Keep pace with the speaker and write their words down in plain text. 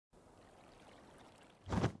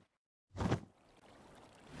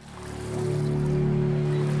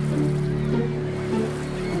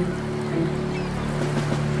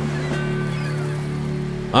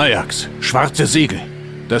Ajax, schwarze Segel.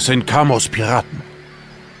 Das sind Kamos Piraten.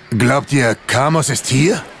 Glaubt ihr, Kamos ist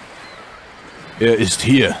hier? Er ist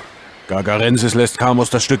hier. Gargarensis lässt Kamos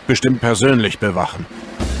das Stück bestimmt persönlich bewachen.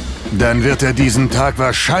 Dann wird er diesen Tag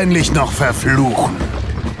wahrscheinlich noch verfluchen.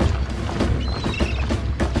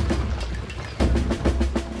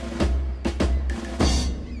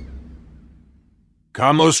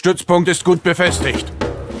 Kamos Stützpunkt ist gut befestigt.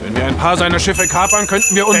 Wenn wir ein paar seiner Schiffe kapern,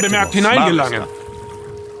 könnten wir unbemerkt hineingelangen.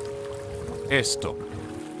 Esto.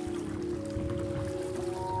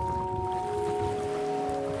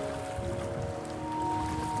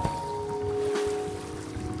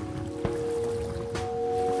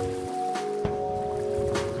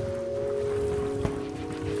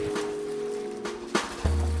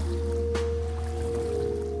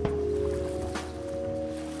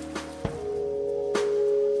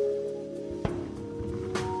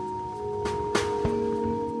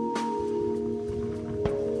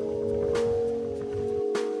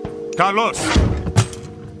 Carlos!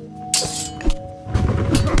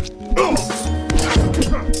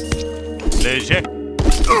 Léger!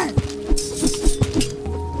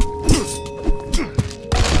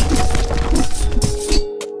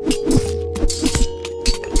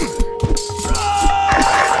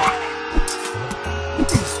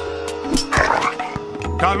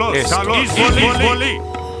 Carlos! Carlos! Isboli!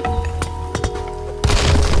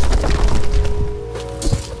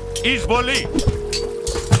 Isboli!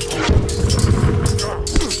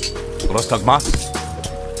 Prostagma.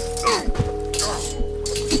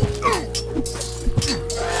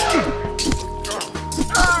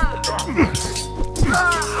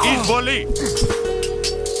 Isboli!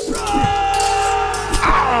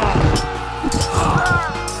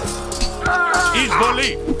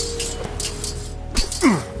 Isboli!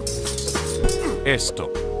 Esto.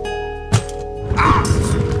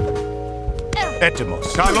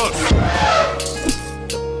 Etemos. Carlos!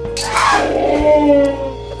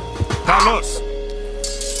 Carlos!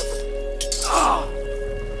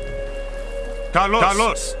 Carlos!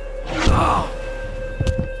 Carlos!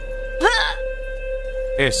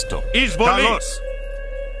 Esto. Isboli! Carlos!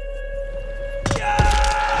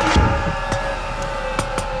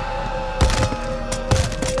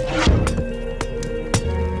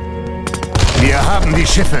 Wir haben die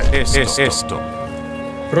Schiffe. Esto.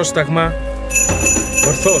 Πρόσταγμα.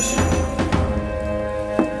 Ορθώς.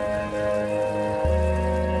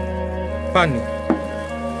 Πάνι.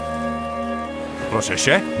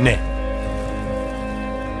 Prosesche? Ne.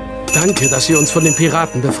 Danke, dass ihr uns von den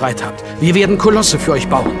Piraten befreit habt. Wir werden Kolosse für euch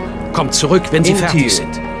bauen. Kommt zurück, wenn sie fertig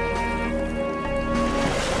sind.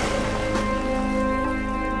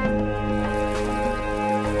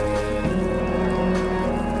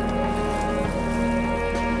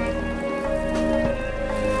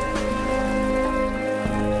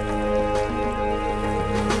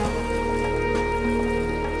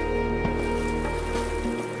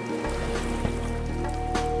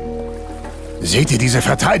 Seht ihr diese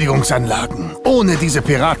Verteidigungsanlagen? Ohne diese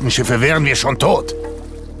Piratenschiffe wären wir schon tot.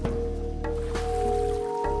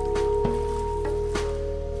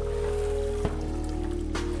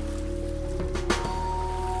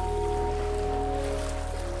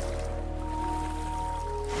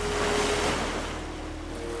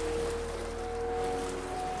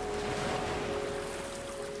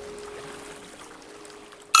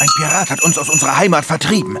 Ein Pirat hat uns aus unserer Heimat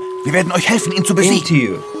vertrieben. Wir werden euch helfen, ihn zu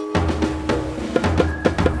besiegen.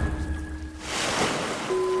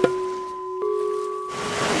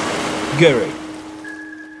 Gary.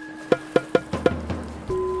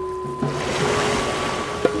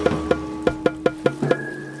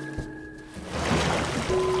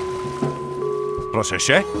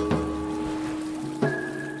 Prosesche?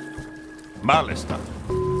 Μάλιστα.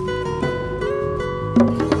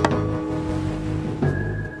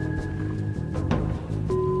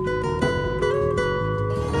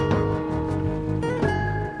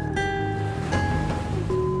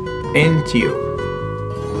 Entio.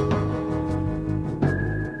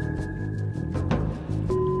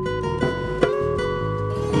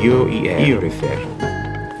 Iorifer.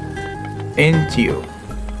 Entio.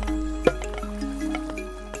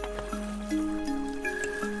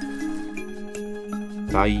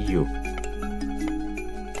 Taio.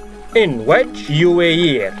 In which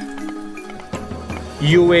UAE?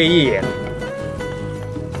 UAE.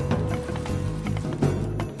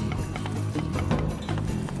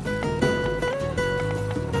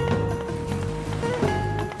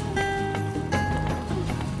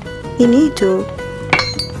 Inito.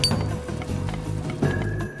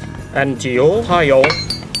 NGO 하요.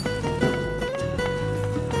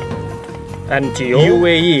 NGO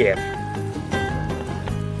UAE.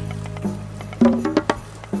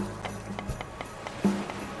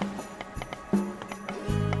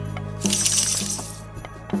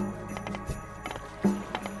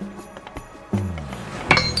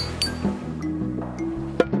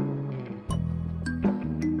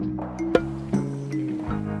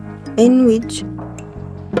 In which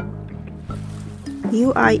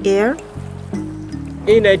UIR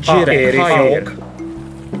Inegire Hayok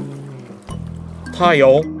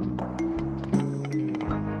Tayo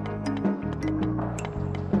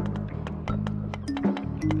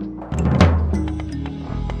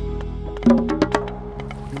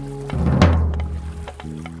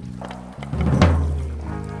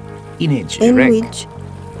in which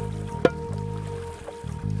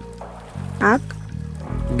Ak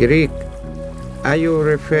Greek. Ayo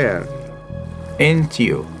refer.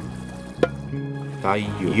 Entio.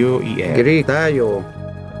 Tayo. Greek. Tayo.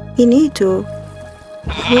 Inito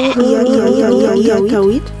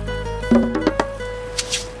Tawit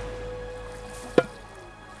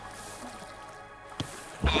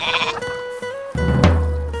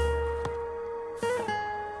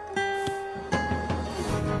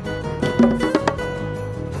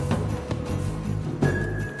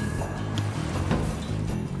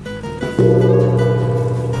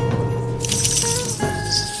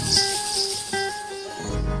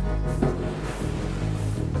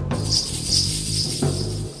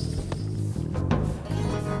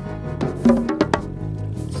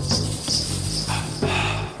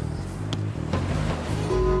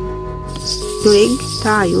Greg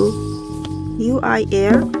Tayo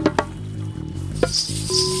UIR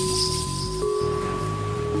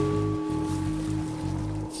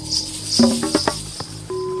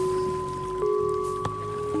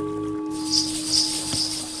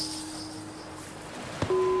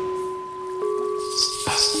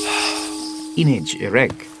Inage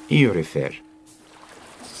reg. Io refer.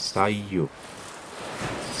 Tayo.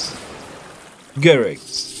 Gerek.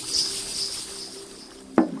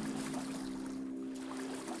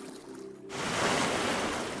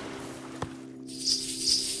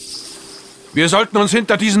 Wir sollten uns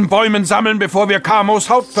hinter diesen Bäumen sammeln, bevor wir Kamos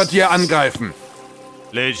Hauptquartier angreifen.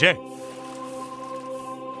 Léger.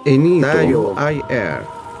 Enito. IR.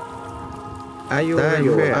 Ayo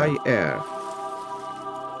IR.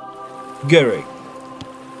 Gerek.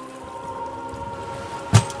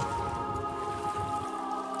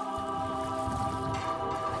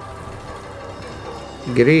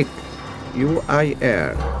 Greek.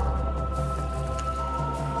 UIR.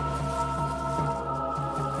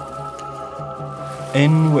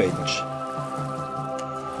 En wedge.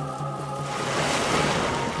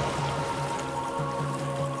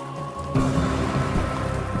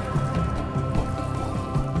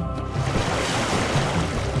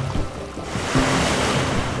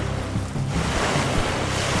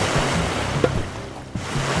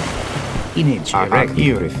 Inage reg.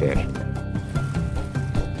 Io refer.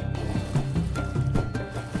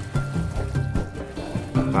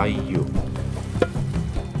 Tayo.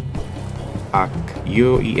 Ak.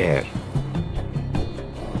 UIR.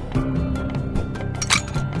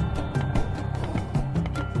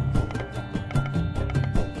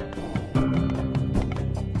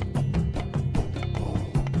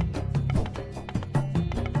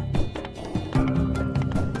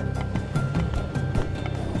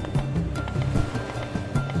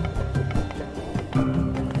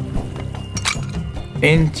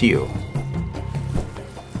 Entio.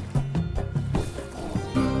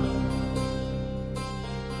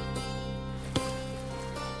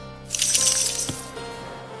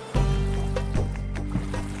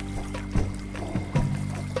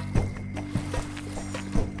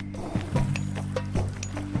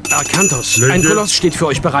 Arkantos, ein Koloss steht für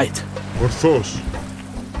euch bereit.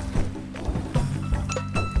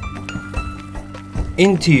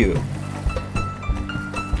 Entio.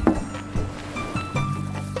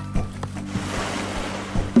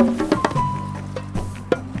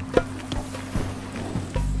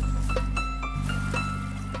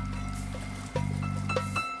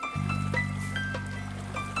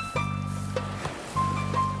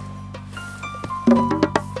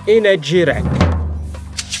 Inegirek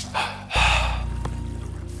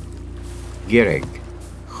Gerek.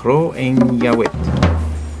 Chro en Yawet.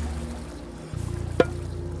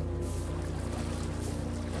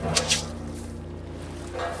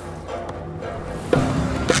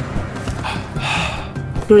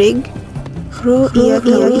 Greg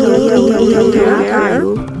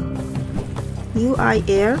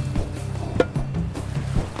UIR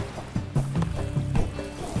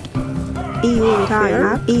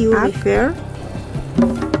EU refer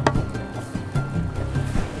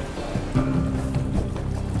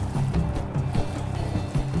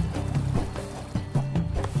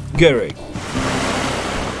Gerek.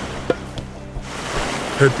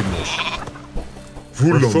 Έτοιμος.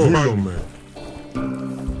 Βούλομαι.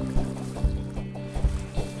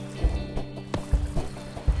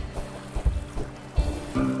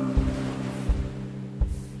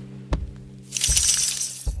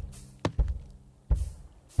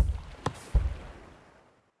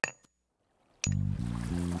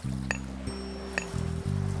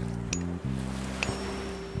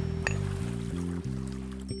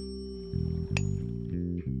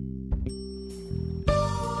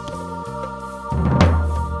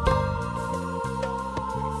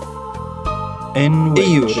 In which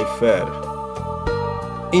you refer.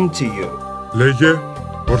 Into you. Λέγε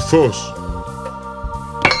ορθώς.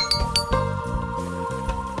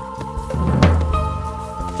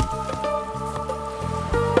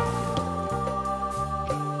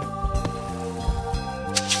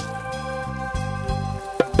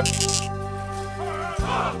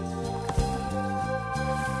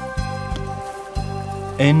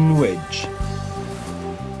 In which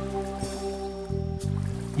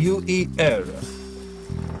UER.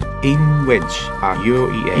 In which are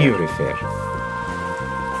UER you refer.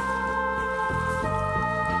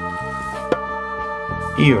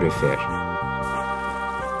 You refer.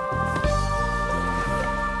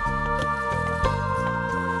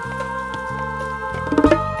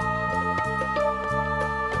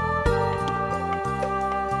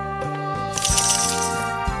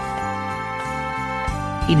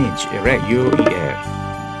 Inage erect UER.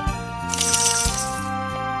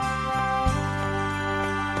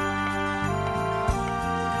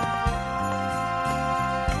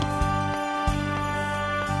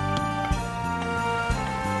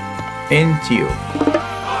 Entio.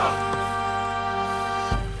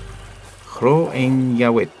 Chro en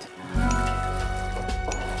Yawit.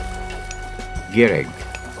 Gereg.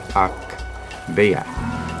 Ak. Bea.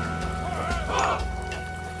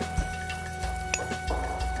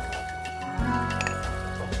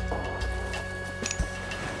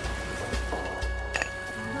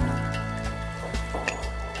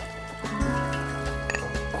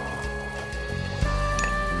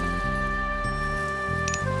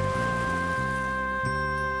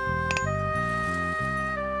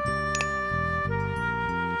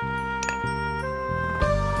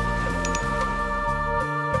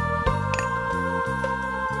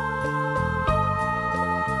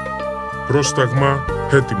 Πρόσταγμα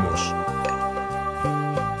έτοιμος.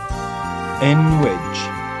 In which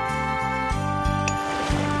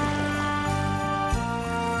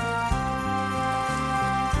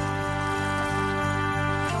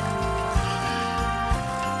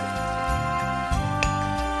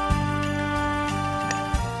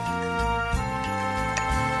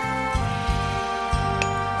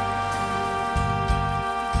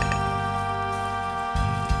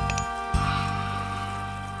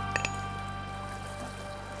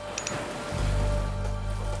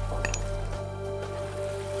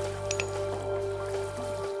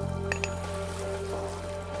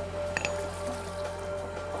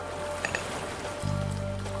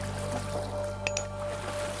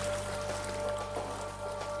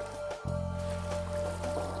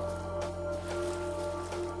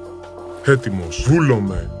Έτοιμος.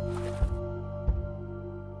 Βούλομαι.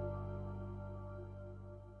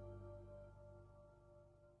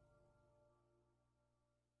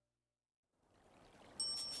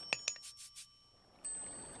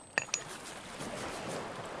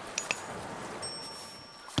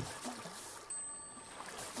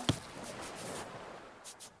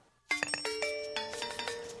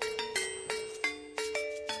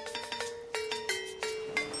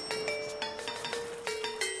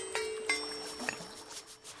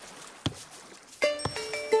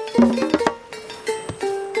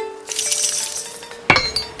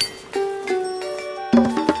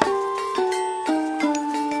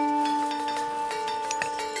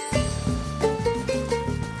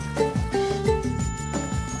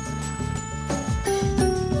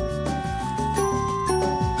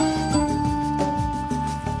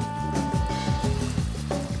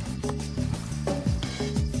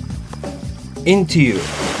 Into you.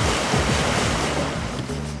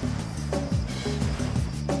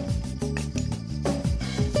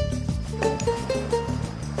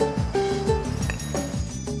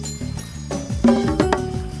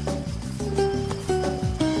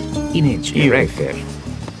 Inage you refer.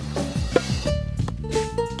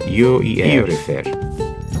 You refer.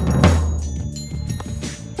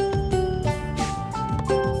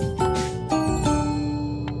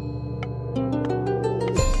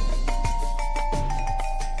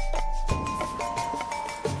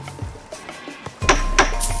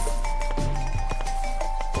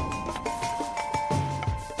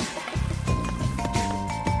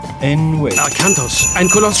 In which Arkantos, ein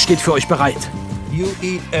Koloss steht für euch bereit.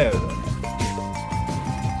 UER.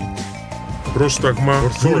 Πρόσταγμα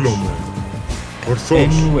βούλομαι. Ορθώς.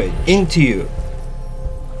 In which into you.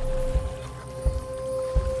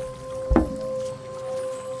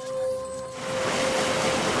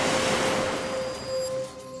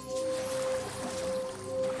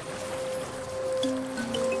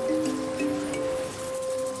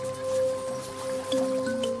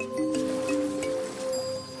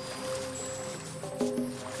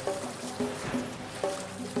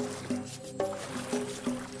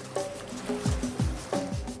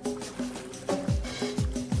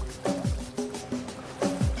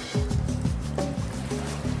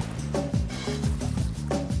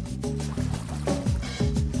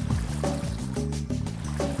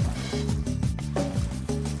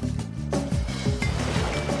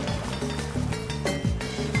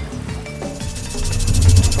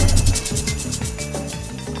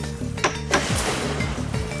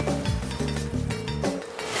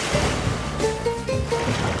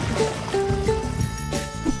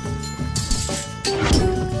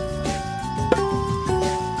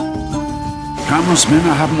 Arkantos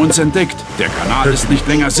Männer haben uns entdeckt. Der Kanal ist nicht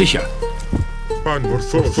länger sicher. Pan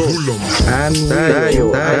orthos vulum.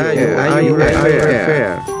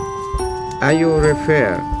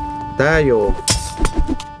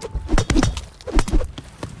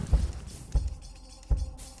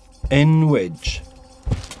 En wedge.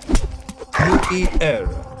 UER.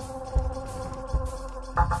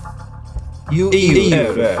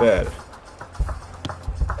 UER.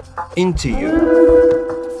 Into you.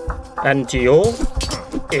 Antio.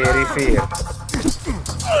 Erifere.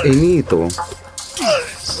 Enito.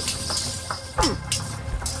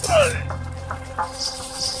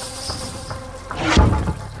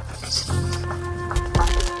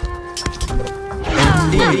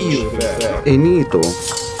 Enito.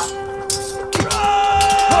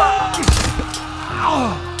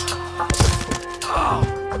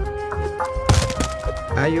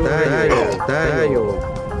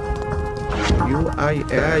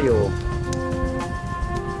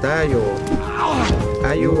 Tayo.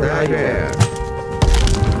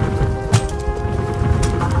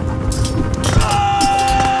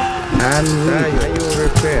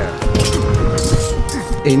 Repair.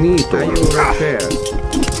 Enito. Repair.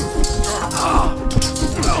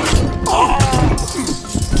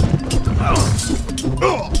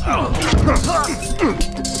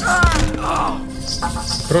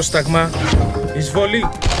 Πρόσταγμα. Εισβολή.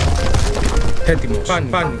 Έτοιμος.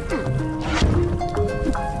 Πάνι.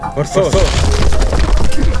 Ορθός.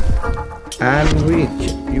 And which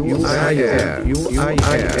UIR.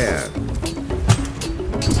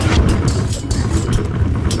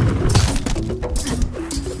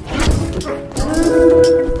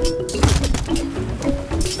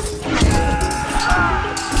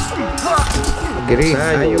 Greek.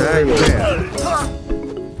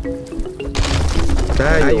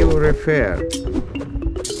 Tayo refer.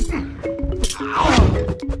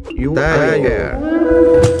 UIR.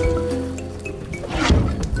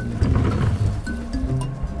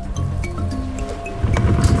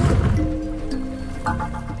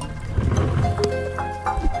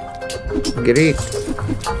 Greek.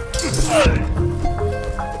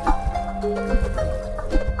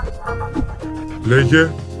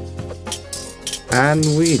 Λέγε. And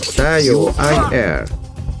which tayo IR.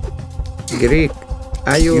 Greek.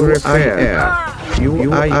 Tayo refer.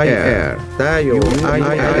 UIR. Tayo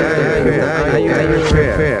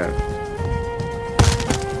refer.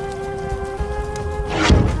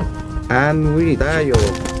 And which tayo.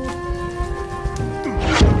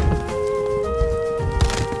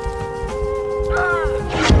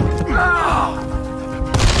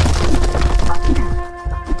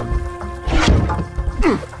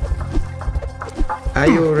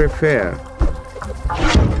 Tayo refer.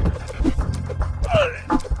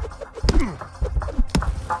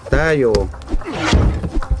 Tayo.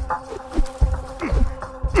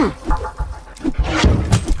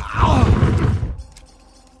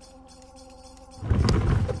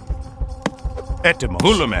 Έτοιμος.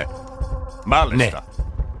 Βούλουμε. Μάλιστα. Ναι.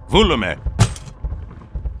 Βούλουμε.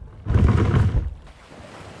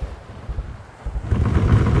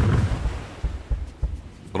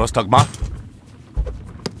 Πρόσταγμα.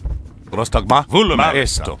 Πρόσταγμα. Βούλουμε.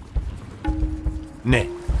 Μάλιστα. Έστω. Ναι.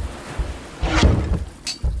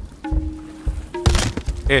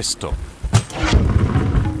 Έστω.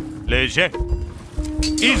 Λέγε.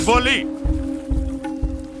 Εισβολή.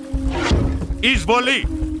 Εισβολή.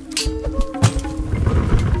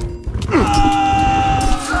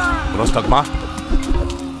 Πρόσταγμα.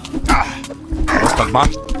 Πρόσταγμα.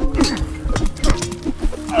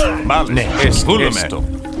 Μάλιστα. Ναι. Έστω. Βούλουμε. Έστω.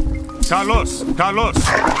 Καλώς. Καλώς.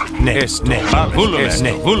 Ναι. Έστω. Ναι. Βούλουμε. Έστω.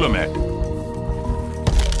 Ναι. Βούλουμε.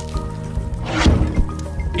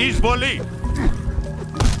 Εισβολή.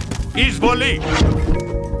 Εισβολή.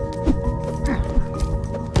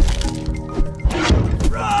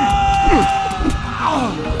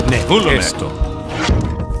 Ναι. Βούλουμε. Έστω.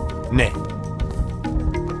 Ναι.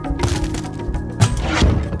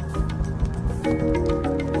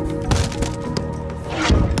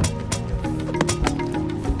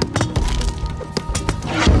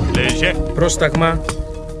 Λέγε. Πρόσταγμα.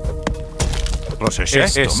 Πρόσεχε.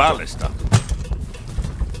 Έστω. Μάλιστα.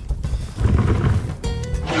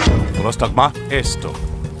 Πρόσταγμα. Έστω.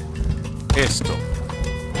 Έστω.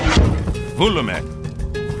 Βούλουμε.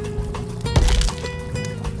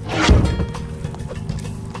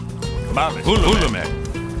 Μάλιστα. Βούλουμε.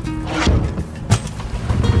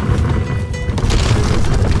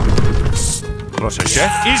 Πρόσεχε.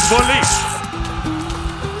 Εισβολή.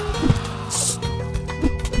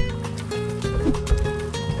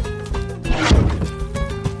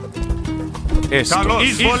 Έστω. Καλώς.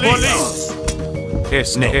 Εισβολή.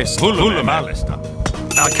 Est, ne, est, Vulume, Malesta.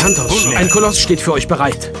 Arkantos, ein Koloss steht für euch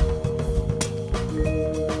bereit.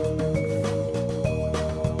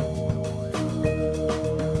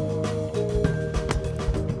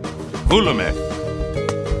 Vulume.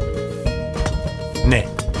 Ne.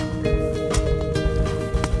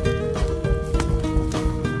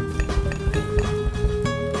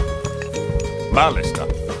 Malesta.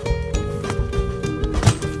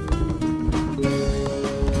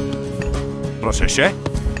 Πρόσεχε.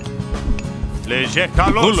 Λέγε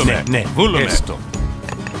καλώς. Βούλουμε, ναι, βούλουμε. Έστω.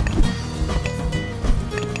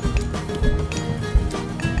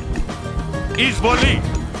 Εισβολή.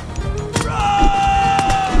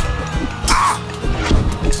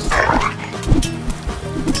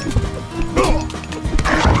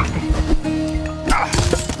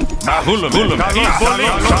 Βούλουμε, βούλουμε.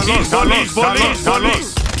 Εισβολή.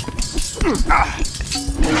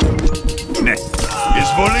 Ναι.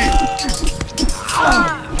 Εισβολή.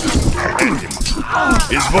 Έτοιμα.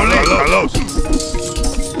 Εισβολή. Καλώς.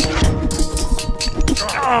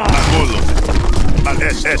 Βούλουμε.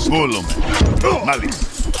 Βούλουμε. Μάλιστα.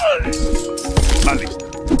 Μάλιστα.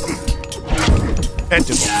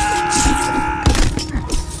 Έτοιμο.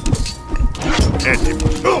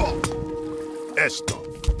 Έτοιμο. Έστω.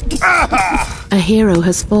 A hero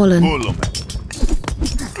has fallen. Βούλουμε.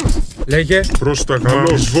 Λέγε. Προς τα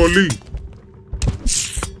καλό. Εισβολή.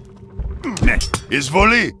 Ναι.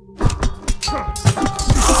 Εισβολή.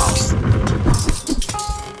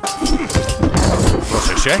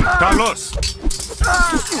 Πρόσεχε. Καλώς.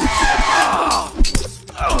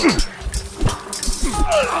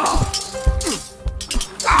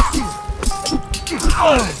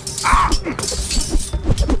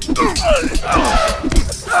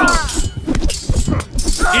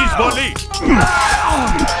 Εισβολή.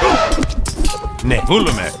 Ναι,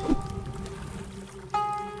 βούλουμε.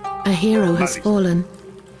 A hero has fallen.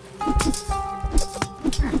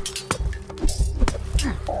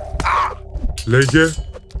 Λέγε.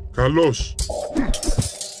 Καλώς.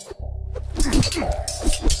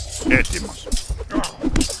 Έτοιμος.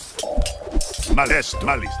 Μάλιστα.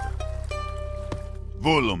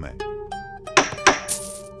 Βούλουμε.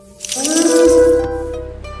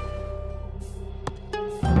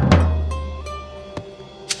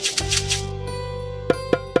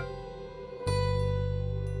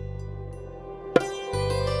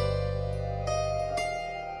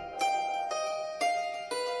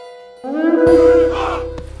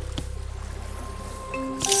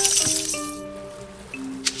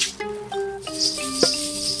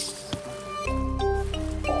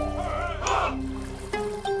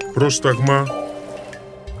 Πρόσταγμα.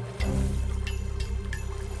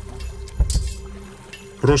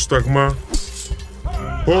 Πρόσταγμα.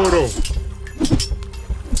 Πόρο.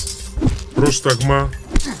 Πρόσταγμα.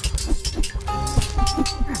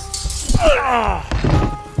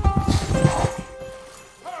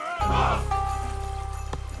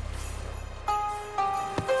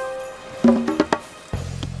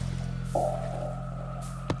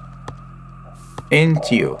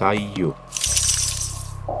 Entio Taiu.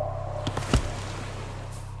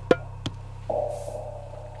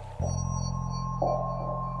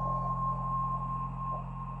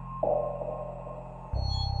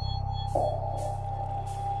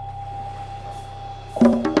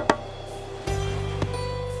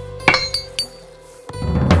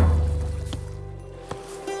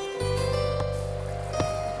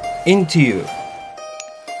 Into.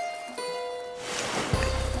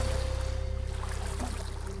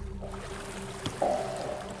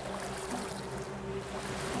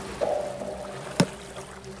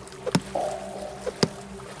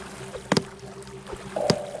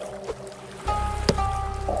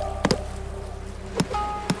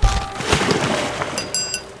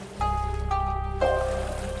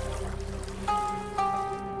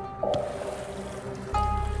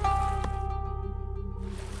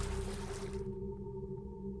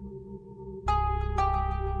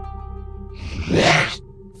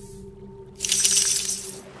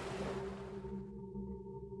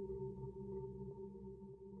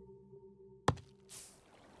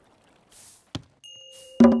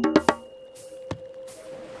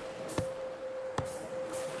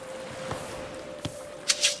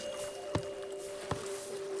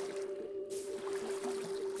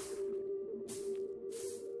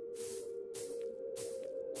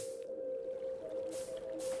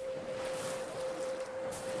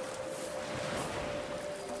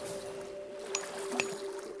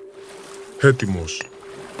 Έτοιμος.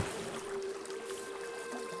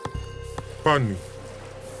 Πάνι.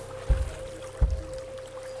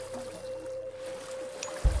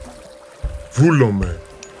 Βούλομαι.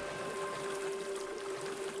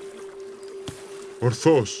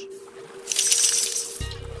 Ορθώς.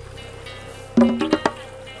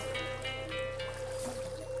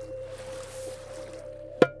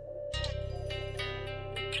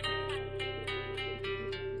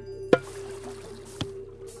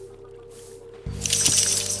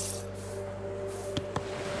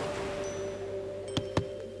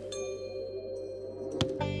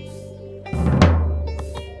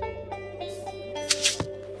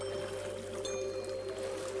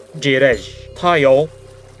 Girej. 他有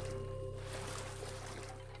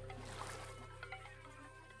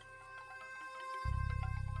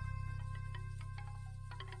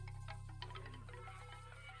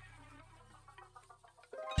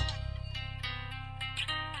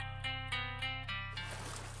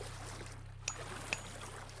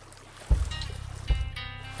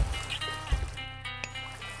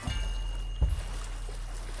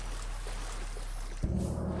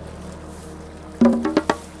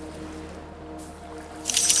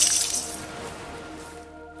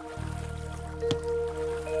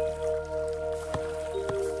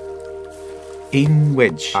In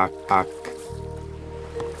wedge. Ak.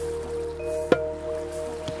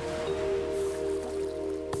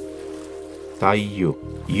 Taio.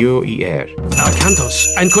 Ioier. Arkantos,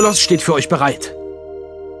 ein Koloss steht für euch bereit.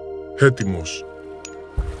 Έτοιμος.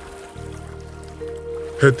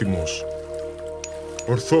 Έτοιμος.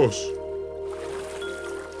 Ορθώς.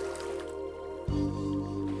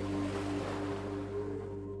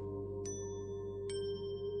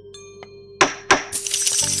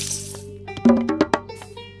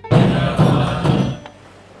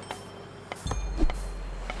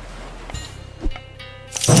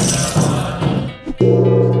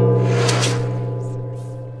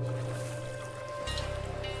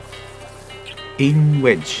 In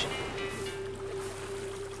wedge.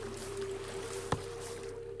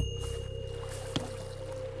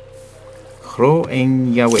 Chro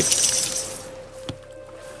en Yawet.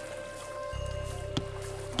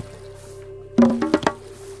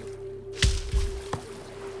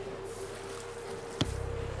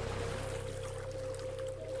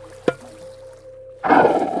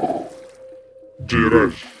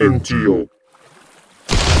 Girej. Entio.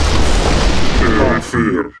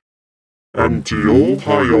 Erifir. Antio.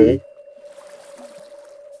 Taio.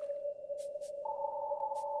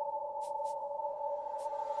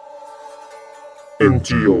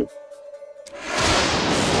 Entio.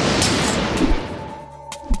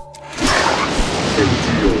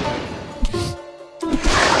 Entio.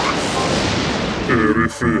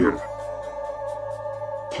 Erifir.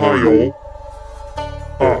 Taio.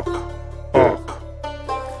 Ak.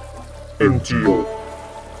 Entio.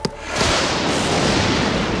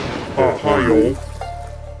 Taio.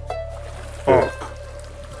 Ak.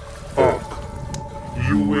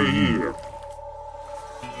 Ueir.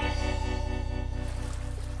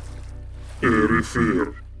 Erifir.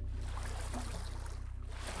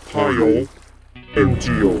 Taio.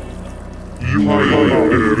 Entio.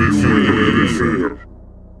 Erifir.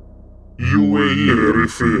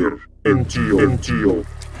 Ueir. Entio.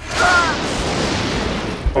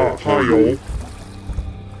 Taio.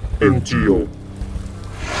 Entio.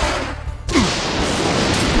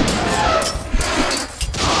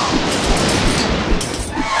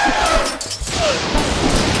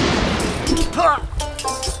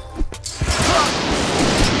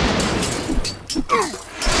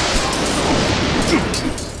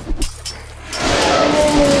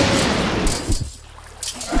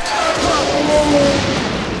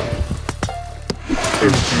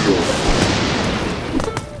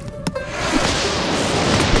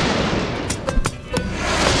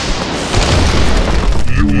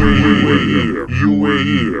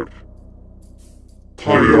 Ueir.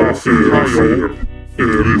 Taio.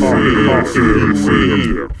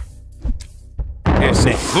 Erifir.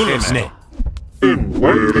 Esne. Esne. In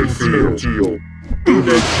Erifir. Entio.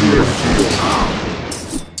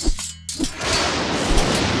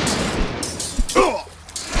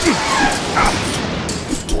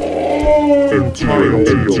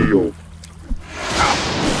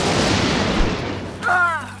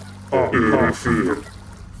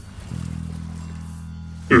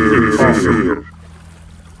 Erifir.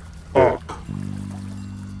 Ak.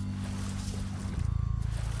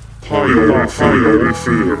 Taio.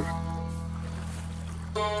 Erifir.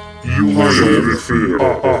 Erifir.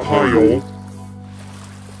 Taio.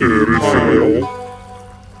 Erifir.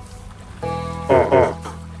 Ak.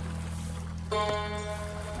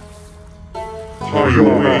 Taio.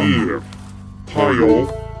 Taio.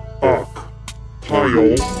 Ak. Taio.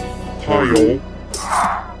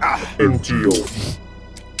 Entio.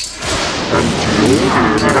 Entio.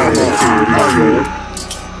 Taio.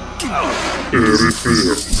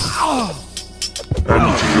 Erifir.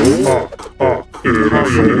 Antio. Ak.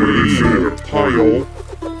 Erifir. Tayo.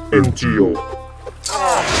 Entio.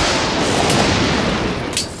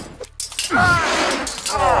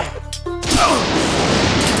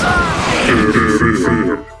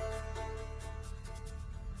 Erifir.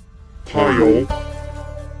 Tayo.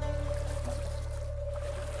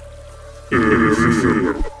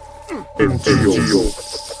 Erifir. Entio.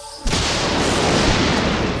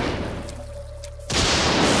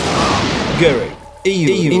 Gary,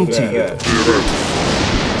 EU into you.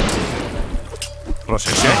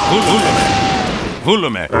 Πρόσεχε.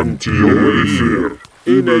 Βούλουμε. Antio Erifir.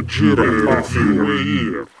 Inagire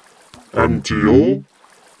UAE. Antio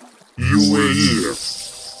UAE.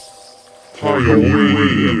 Tayo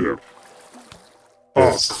UAE.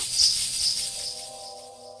 Ak.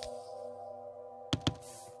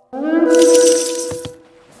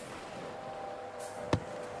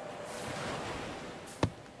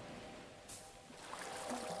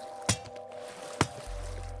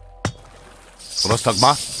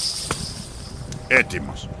 Πρόσταγμα.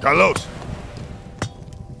 Έτοιμος. Καλώς.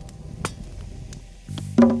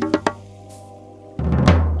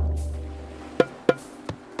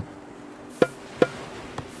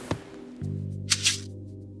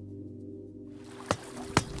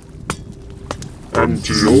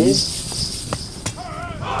 Antio.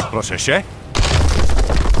 Πρόσεχε.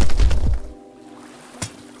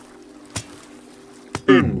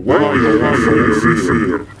 In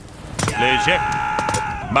Erifir. Λέγε.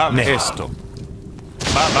 Μάμε. Έστω.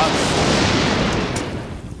 Μάμα.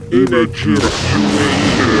 Inagire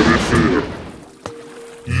UAE. Erifir.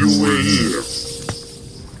 UAE.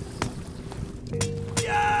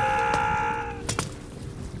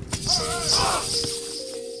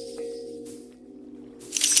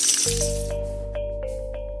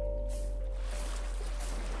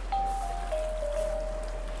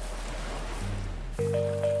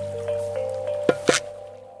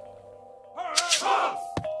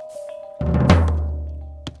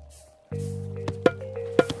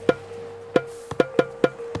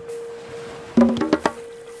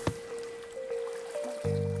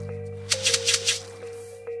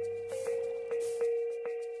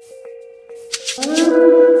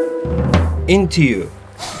 Into you.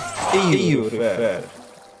 EU refer.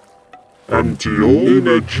 Antio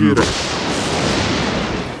Inagire.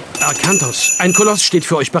 Arkantos, ein Koloss steht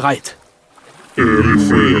für euch bereit.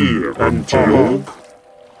 Erifir. Antio.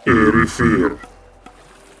 Erifir.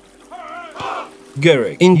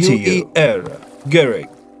 Gary, into you. Gary.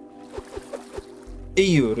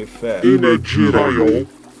 EU refer. Inagire. Tayo.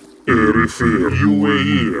 Erifir.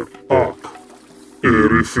 UAE. Ak.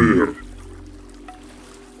 Erifir.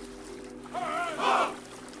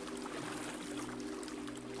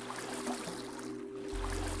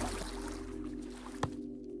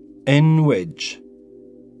 N wedge.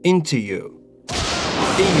 Into you.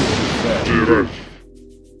 EU refer. Direct.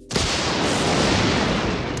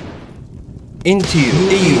 Into you.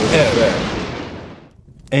 EU refer.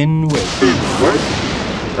 N wedge.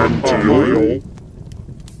 Antio.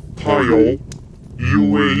 Tayo.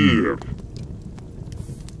 UAE.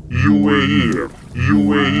 UAE.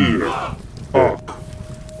 UAE. Ak.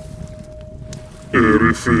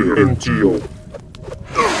 Erifir. Antio.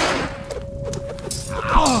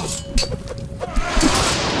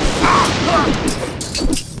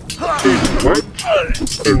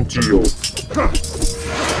 Antio.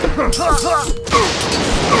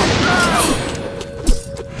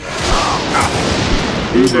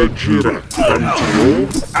 Inagire. Antio.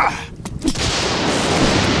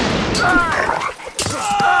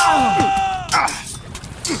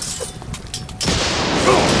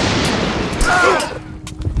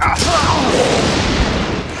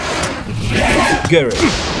 Gary.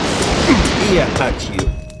 Here at you.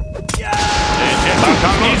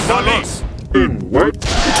 In what?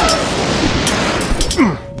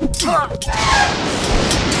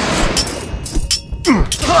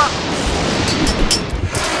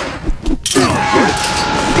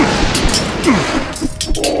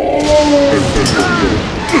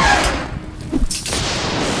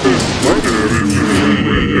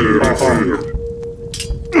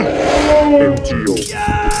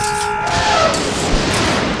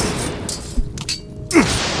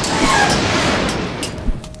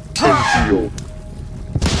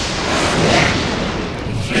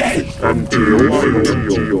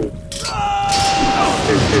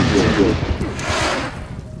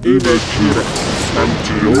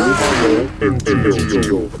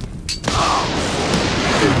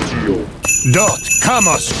 Dort!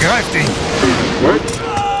 Kamos, greift ihn!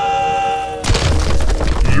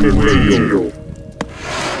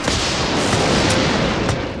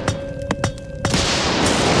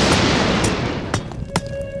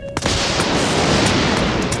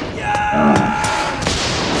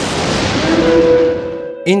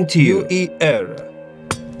 Intio. UER.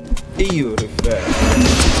 EU refer.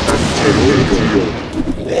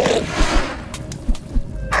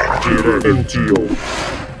 Entio.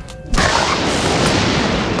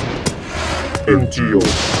 Entio.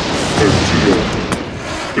 Entio.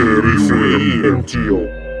 Eriferi. Entio.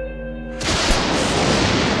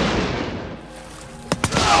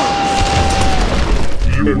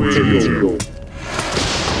 Entio. Entio.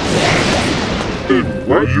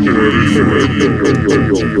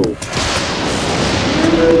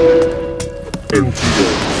 Entio. Entio. Entio.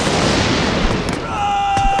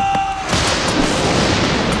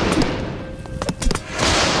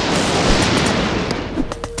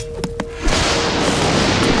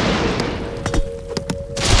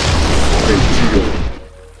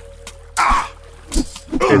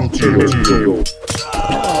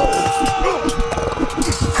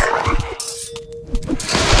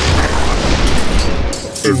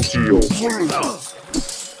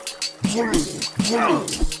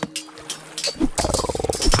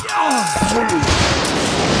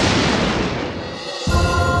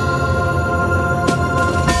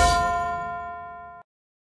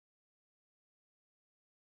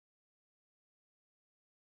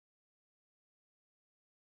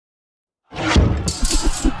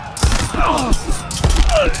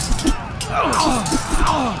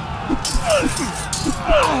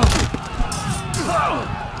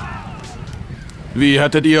 Wie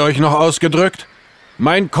hattet ihr euch noch ausgedrückt?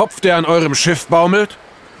 Mein Kopf, der an eurem Schiff baumelt?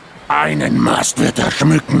 Einen Mast wird er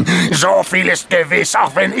schmücken. So viel ist gewiss,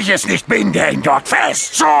 auch wenn ich es nicht bin, der ihn dort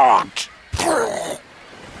festzurrt.